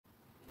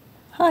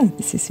Hi,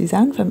 this is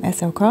Suzanne from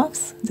SL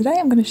Crafts. Today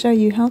I'm going to show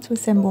you how to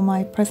assemble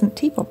my present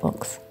teapot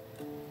box.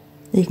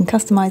 You can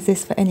customise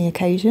this for any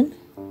occasion,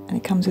 and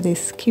it comes with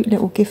this cute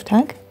little gift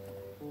tag.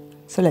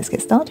 So let's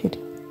get started.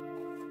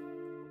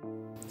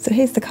 So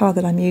here's the card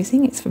that I'm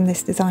using. It's from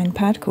this design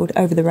pad called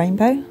Over the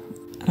Rainbow,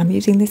 and I'm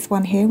using this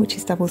one here, which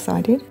is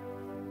double-sided.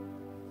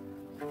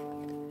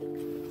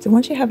 So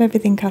once you have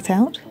everything cut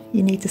out,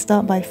 you need to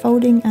start by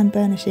folding and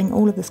burnishing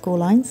all of the score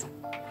lines.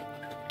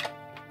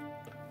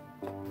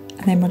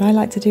 And then what I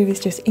like to do is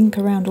just ink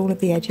around all of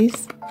the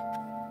edges.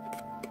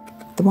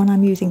 The one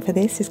I'm using for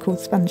this is called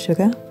Spun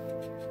Sugar.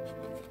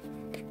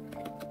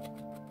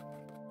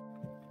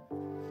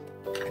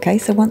 Okay,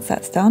 so once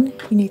that's done,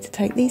 you need to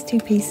take these two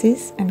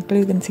pieces and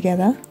glue them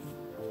together.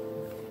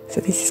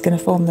 So this is going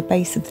to form the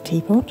base of the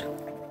teapot.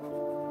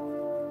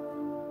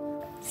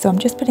 So I'm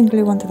just putting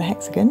glue onto the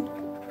hexagon,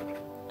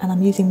 and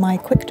I'm using my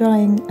quick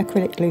drying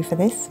acrylic glue for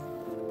this.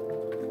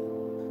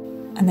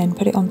 And then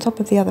put it on top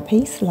of the other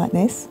piece like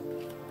this.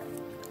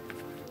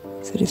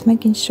 So just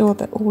making sure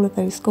that all of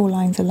those score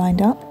lines are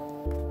lined up.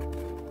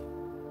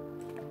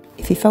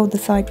 If you fold the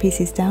side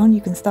pieces down, you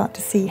can start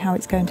to see how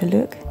it's going to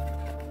look.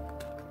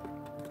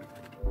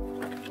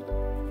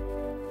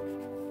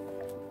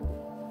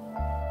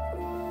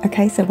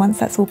 Okay, so once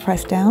that's all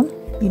pressed down,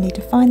 you need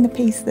to find the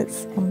piece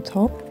that's on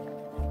top,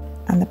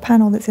 and the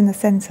panel that's in the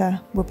centre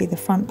will be the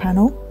front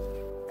panel.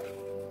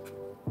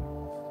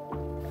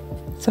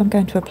 So I'm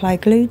going to apply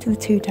glue to the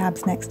two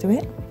tabs next to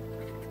it,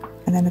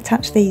 and then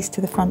attach these to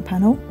the front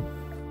panel,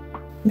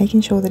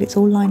 making sure that it's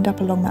all lined up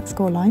along that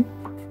score line.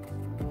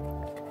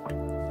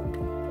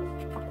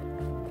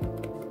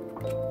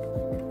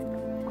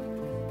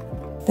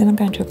 Then I'm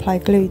going to apply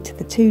glue to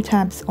the two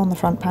tabs on the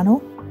front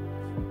panel,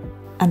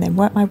 and then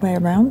work my way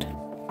around.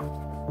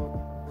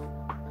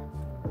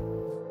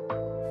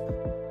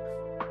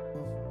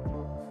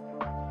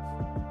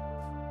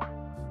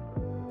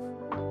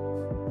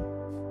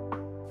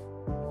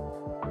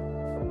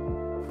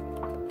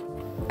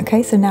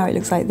 Okay, so now it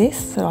looks like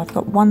this. So I've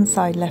got one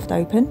side left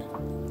open,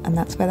 and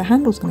that's where the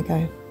handle's going to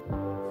go.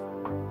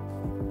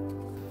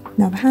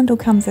 Now the handle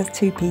comes as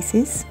two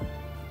pieces,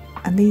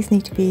 and these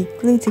need to be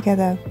glued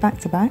together back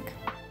to back.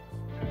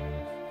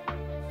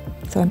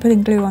 So I'm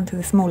putting glue onto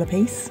the smaller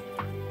piece,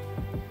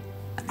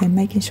 and then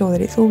making sure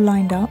that it's all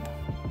lined up.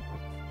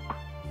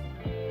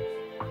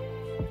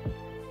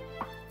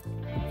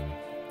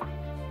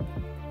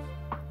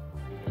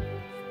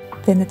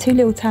 Then the two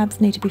little tabs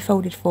need to be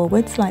folded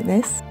forwards like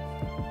this.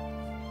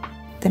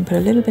 Then put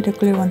a little bit of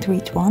glue onto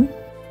each one.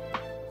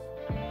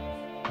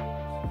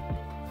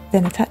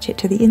 Then attach it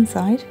to the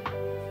inside,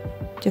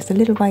 just a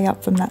little way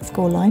up from that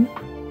score line.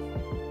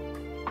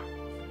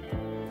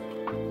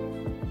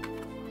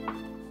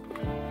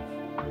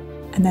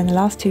 And then the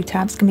last two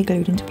tabs can be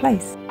glued into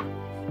place.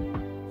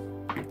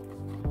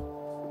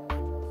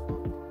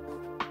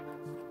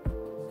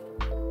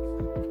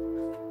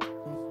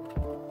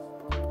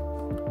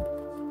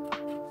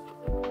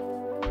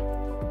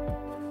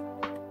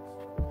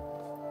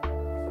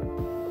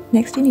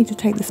 Next you need to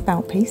take the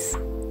spout piece,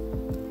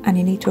 and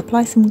you need to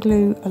apply some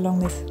glue along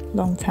this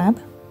long tab.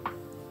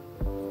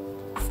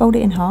 Fold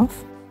it in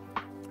half.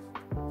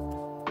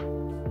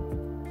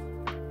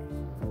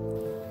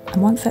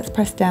 And once that's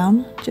pressed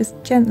down, just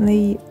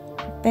gently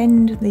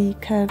bend the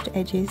curved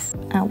edges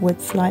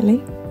outwards slightly.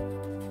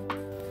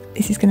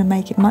 This is going to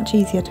make it much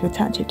easier to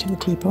attach it to the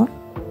teapot.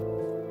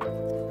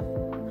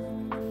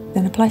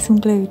 Then apply some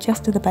glue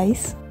just to the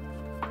base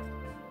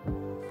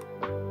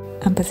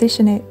and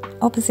position it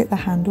opposite the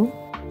handle.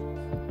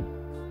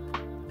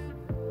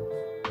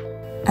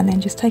 And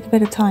then just take a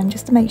bit of time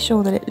just to make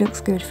sure that it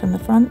looks good from the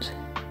front,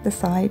 the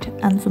side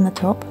and from the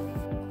top.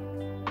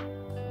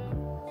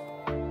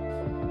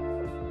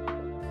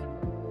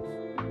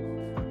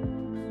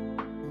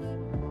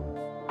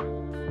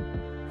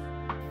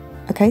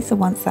 Okay, so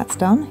once that's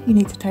done, you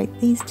need to take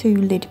these two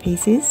lid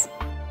pieces.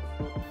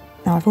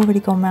 Now I've already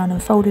gone round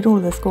and folded all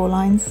of the score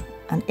lines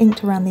and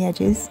inked around the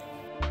edges.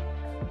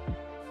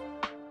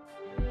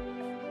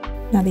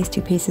 Now these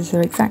two pieces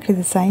are exactly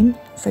the same,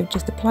 so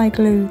just apply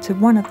glue to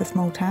one of the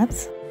small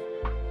tabs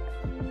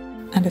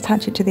and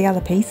attach it to the other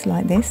piece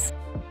like this.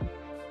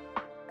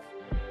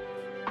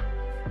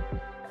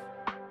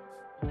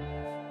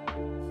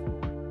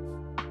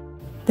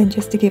 Then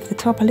just to give the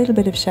top a little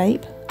bit of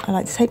shape, I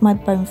like to take my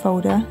bone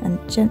folder and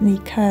gently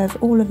curve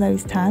all of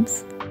those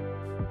tabs.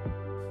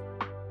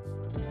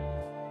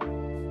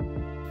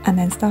 And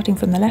then starting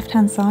from the left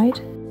hand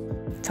side,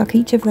 tuck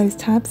each of those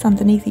tabs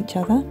underneath each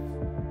other.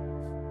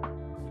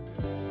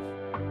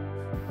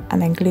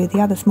 And then glue the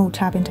other small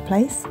tab into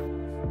place.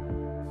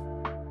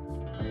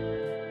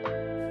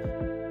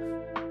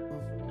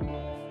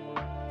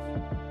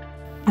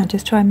 Now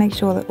just try and make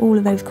sure that all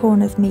of those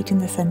corners meet in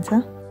the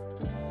centre.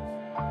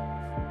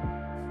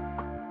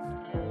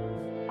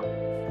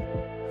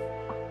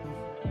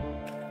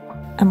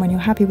 And when you're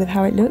happy with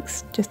how it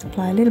looks, just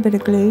apply a little bit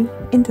of glue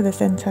into the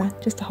centre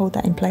just to hold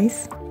that in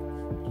place.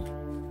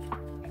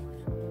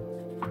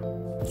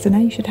 So now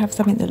you should have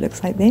something that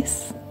looks like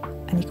this,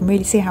 and you can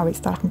really see how it's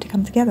starting to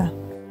come together.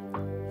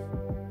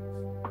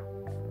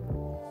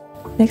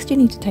 Next you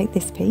need to take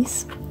this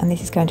piece, and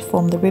this is going to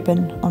form the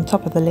ribbon on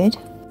top of the lid.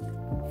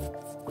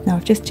 Now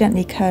I've just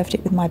gently curved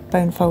it with my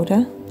bone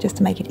folder just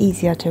to make it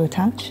easier to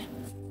attach,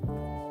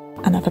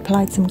 and I've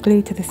applied some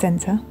glue to the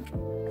centre.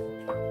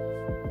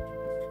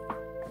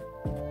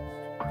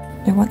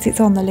 Now once it's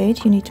on the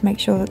lid, you need to make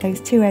sure that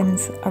those two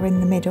ends are in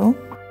the middle.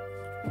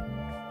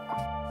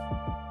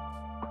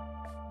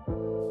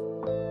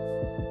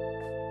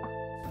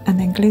 And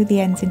then glue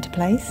the ends into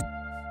place.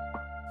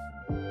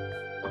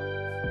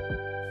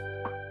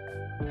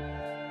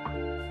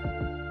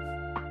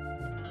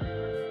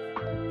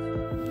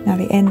 Now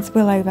the ends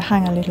will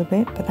overhang a little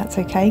bit, but that's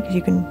okay because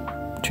you can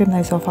trim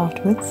those off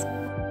afterwards.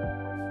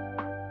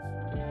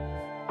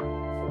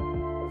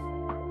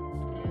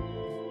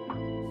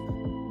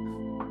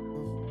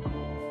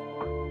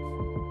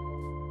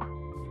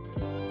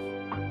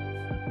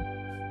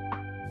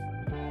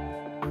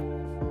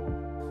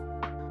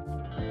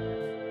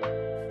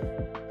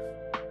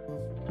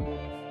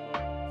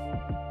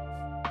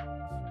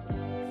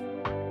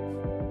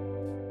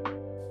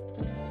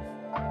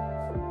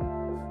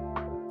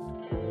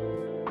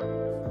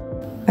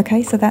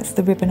 Okay, so that's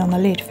the ribbon on the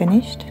lid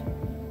finished.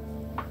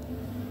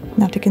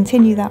 Now to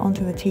continue that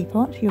onto the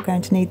teapot, you're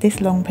going to need this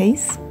long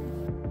piece.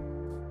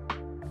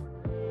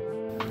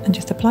 And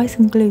just apply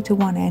some glue to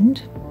one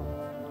end.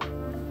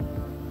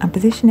 And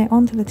position it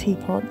onto the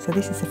teapot, so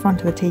this is the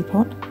front of the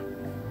teapot.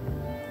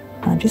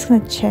 And I'm just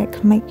going to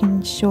check,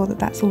 making sure that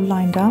that's all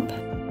lined up.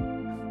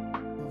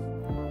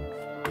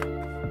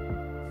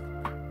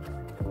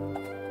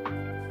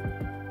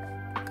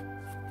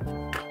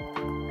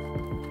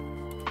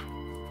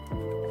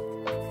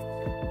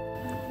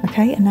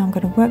 Okay, and now I'm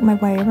going to work my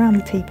way around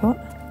the teapot,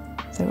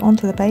 so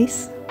onto the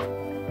base,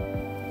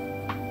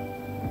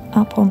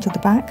 up onto the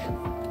back,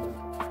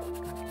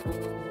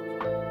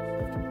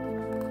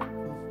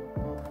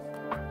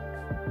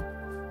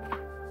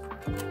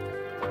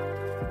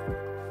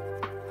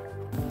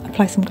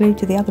 apply some glue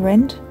to the other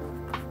end,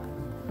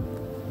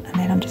 and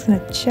then I'm just going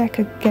to check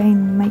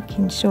again,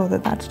 making sure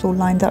that that's all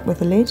lined up with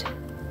the lid.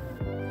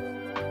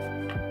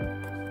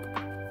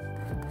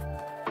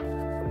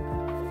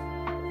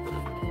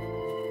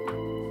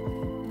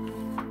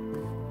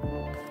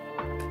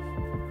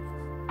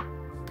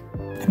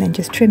 And then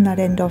just trim that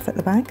end off at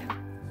the back.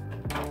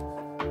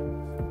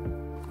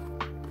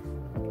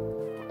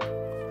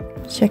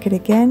 Check it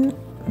again,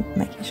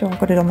 making sure I've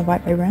got it on the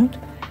right way around.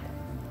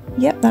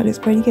 Yep, that looks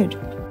pretty good.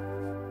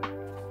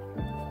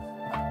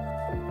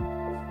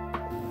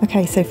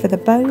 Okay, so for the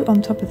bow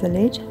on top of the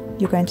lid,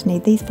 you're going to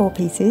need these 4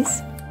 pieces.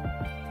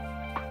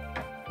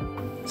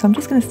 So I'm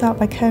just going to start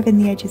by curving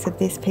the edges of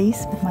this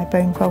piece with my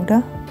bone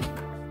folder.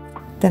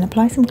 Then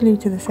apply some glue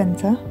to the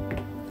centre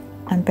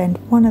and bend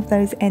one of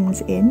those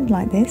ends in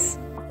like this.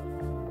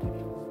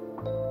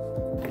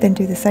 Then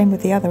do the same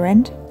with the other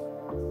end.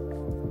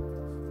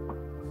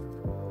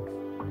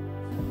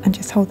 And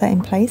just hold that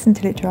in place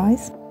until it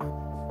dries.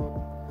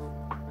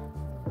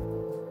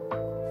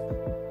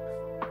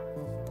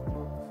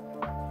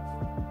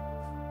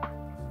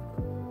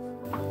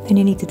 Then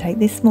you need to take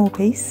this small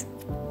piece,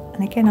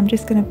 and again I'm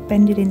just going to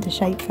bend it into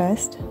shape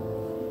first.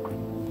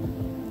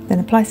 Then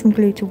apply some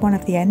glue to one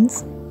of the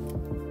ends.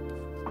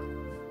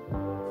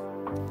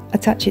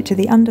 Attach it to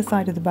the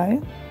underside of the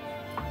bow,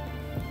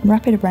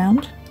 wrap it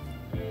around,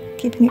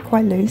 keeping it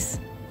quite loose.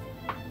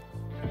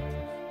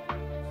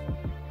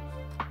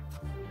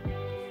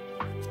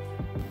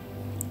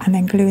 And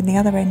then glue in the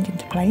other end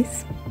into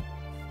place.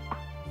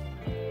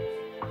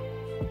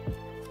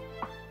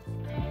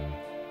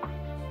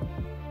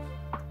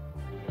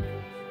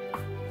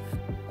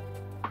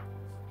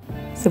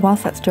 So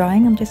whilst that's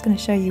drying, I'm just going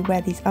to show you where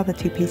these other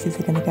 2 pieces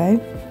are going to go.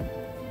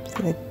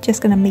 So they're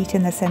just going to meet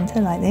in the centre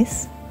like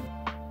this.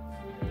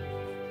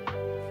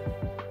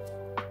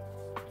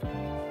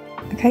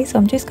 Okay, so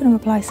I'm just going to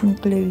apply some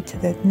glue to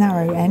the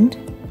narrow end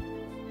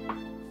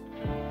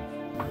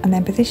and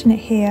then position it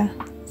here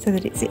so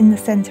that it's in the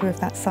centre of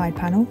that side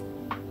panel,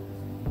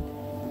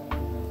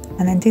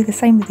 and then do the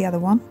same with the other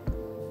one.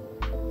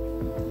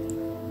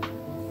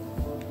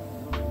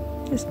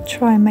 Just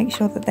try and make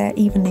sure that they're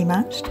evenly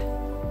matched.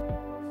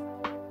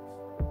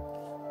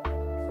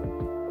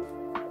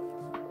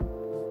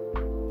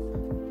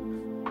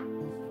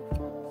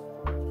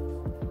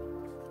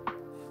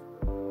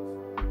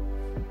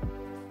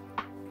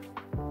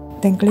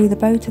 Then glue the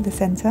bow to the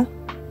centre.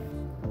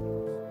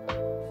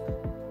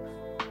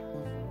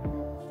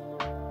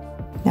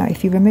 Now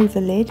if you remove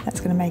the lid,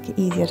 that's going to make it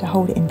easier to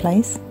hold it in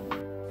place.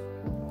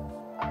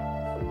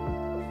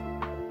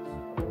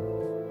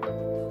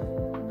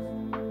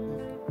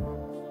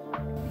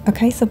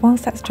 Okay, so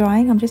whilst that's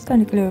drying, I'm just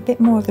going to glue a bit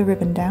more of the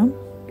ribbon down,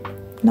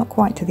 not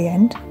quite to the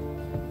end.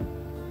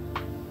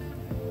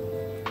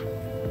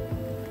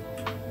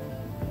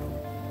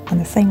 And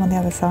the same on the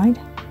other side.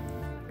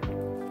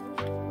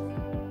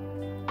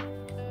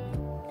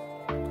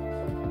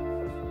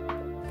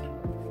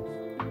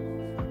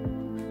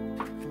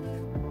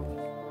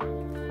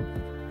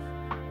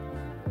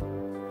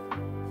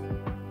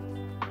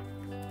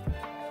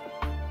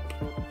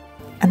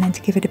 And then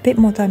to give it a bit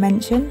more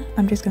dimension,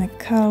 I'm just going to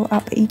curl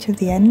up each of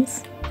the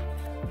ends.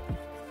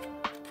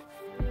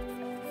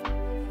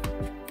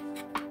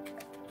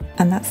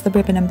 And that's the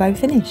ribbon and bow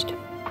finished.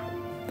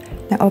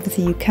 Now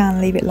obviously you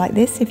can leave it like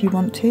this if you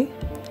want to,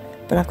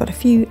 but I've got a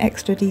few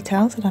extra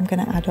details that I'm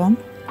going to add on.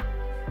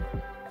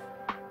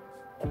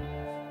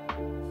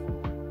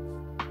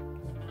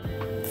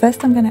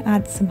 First I'm going to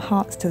add some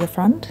hearts to the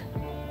front.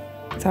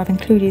 So I've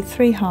included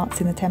 3 hearts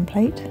in the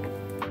template.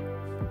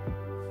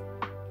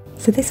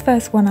 So this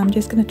first one, I'm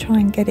just going to try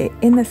and get it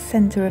in the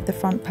centre of the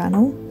front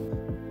panel.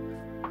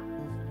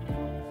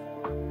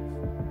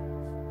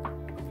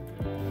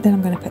 Then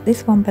I'm going to put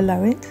this one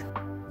below it.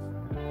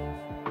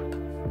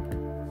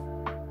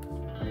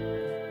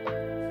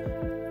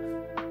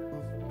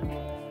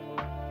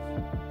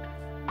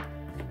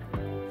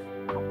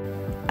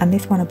 And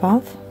this one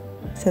above,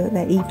 so that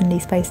they're evenly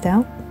spaced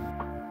out.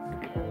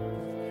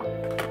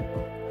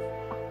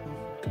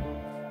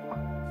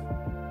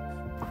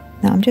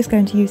 Now I'm just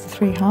going to use the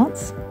 3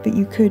 hearts, but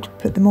you could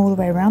put them all the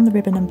way around the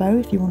ribbon and bow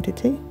if you wanted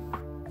to.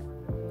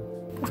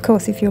 Of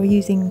course, if you're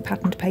using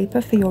patterned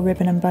paper for your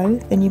ribbon and bow,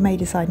 then you may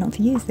decide not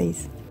to use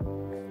these.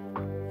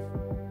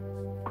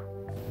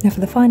 Now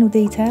for the final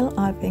detail,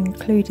 I've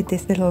included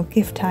this little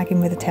gift tag in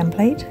with a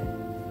template,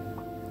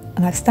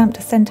 and I've stamped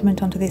a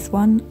sentiment onto this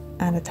one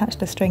and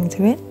attached a string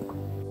to it.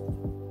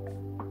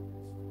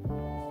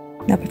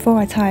 Now before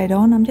I tie it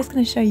on, I'm just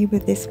going to show you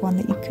with this one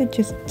that you could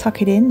just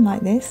tuck it in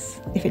like this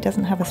if it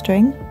doesn't have a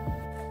string.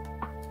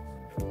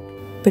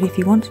 But if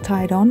you want to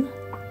tie it on,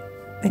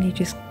 then you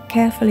just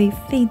carefully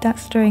feed that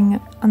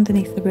string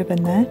underneath the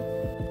ribbon there.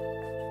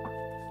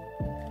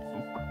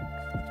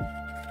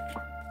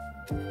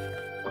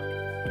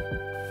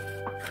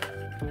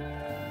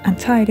 And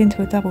tie it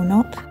into a double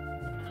knot.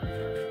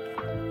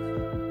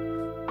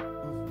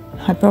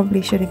 I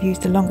probably should have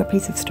used a longer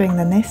piece of string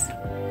than this.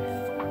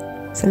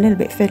 It's a little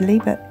bit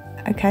fiddly, but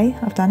okay,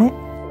 I've done it.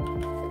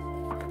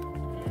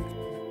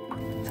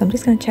 So I'm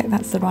just going to check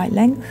that's the right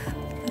length.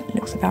 That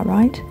looks about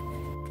right.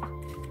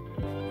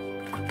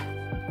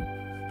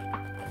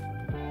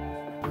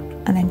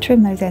 And then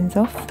trim those ends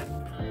off.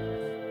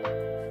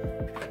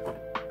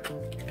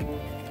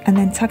 And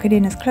then tuck it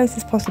in as close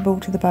as possible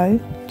to the bow,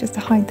 just to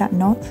hide that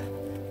knot.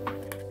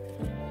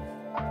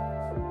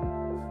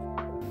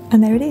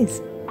 And there it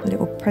is. The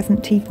little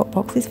present teapot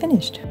box is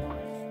finished.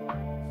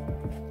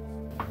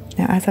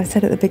 Now, as I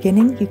said at the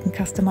beginning, you can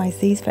customise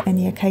these for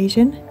any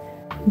occasion.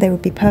 They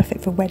would be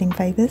perfect for wedding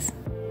favours.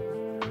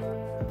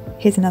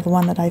 Here's another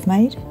one that I've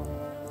made.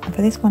 And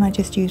for this one I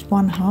just used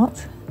 1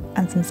 heart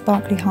and some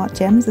sparkly heart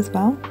gems as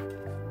well.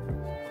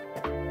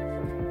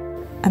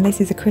 And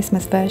this is a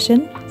Christmas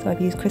version, so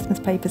I've used Christmas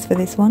papers for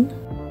this one.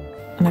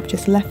 And I've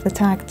just left the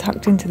tag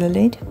tucked into the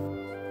lid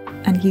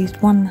and used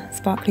 1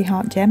 sparkly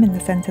heart gem in the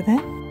centre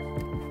there.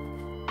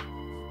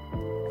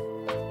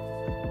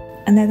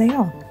 And there they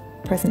are.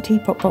 Present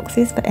teapot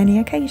boxes for any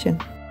occasion.